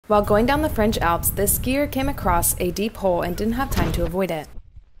While going down the French Alps, this skier came across a deep hole and didn't have time to avoid it.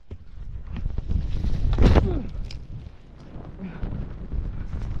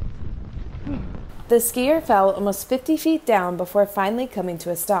 The skier fell almost 50 feet down before finally coming to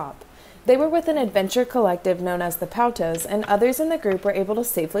a stop. They were with an adventure collective known as the Poutos, and others in the group were able to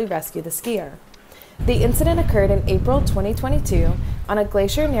safely rescue the skier. The incident occurred in April 2022 on a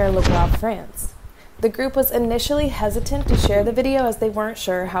glacier near Le Bois, France. The group was initially hesitant to share the video as they weren't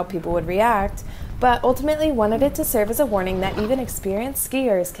sure how people would react, but ultimately wanted it to serve as a warning that even experienced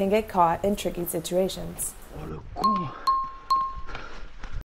skiers can get caught in tricky situations. Oh, le con!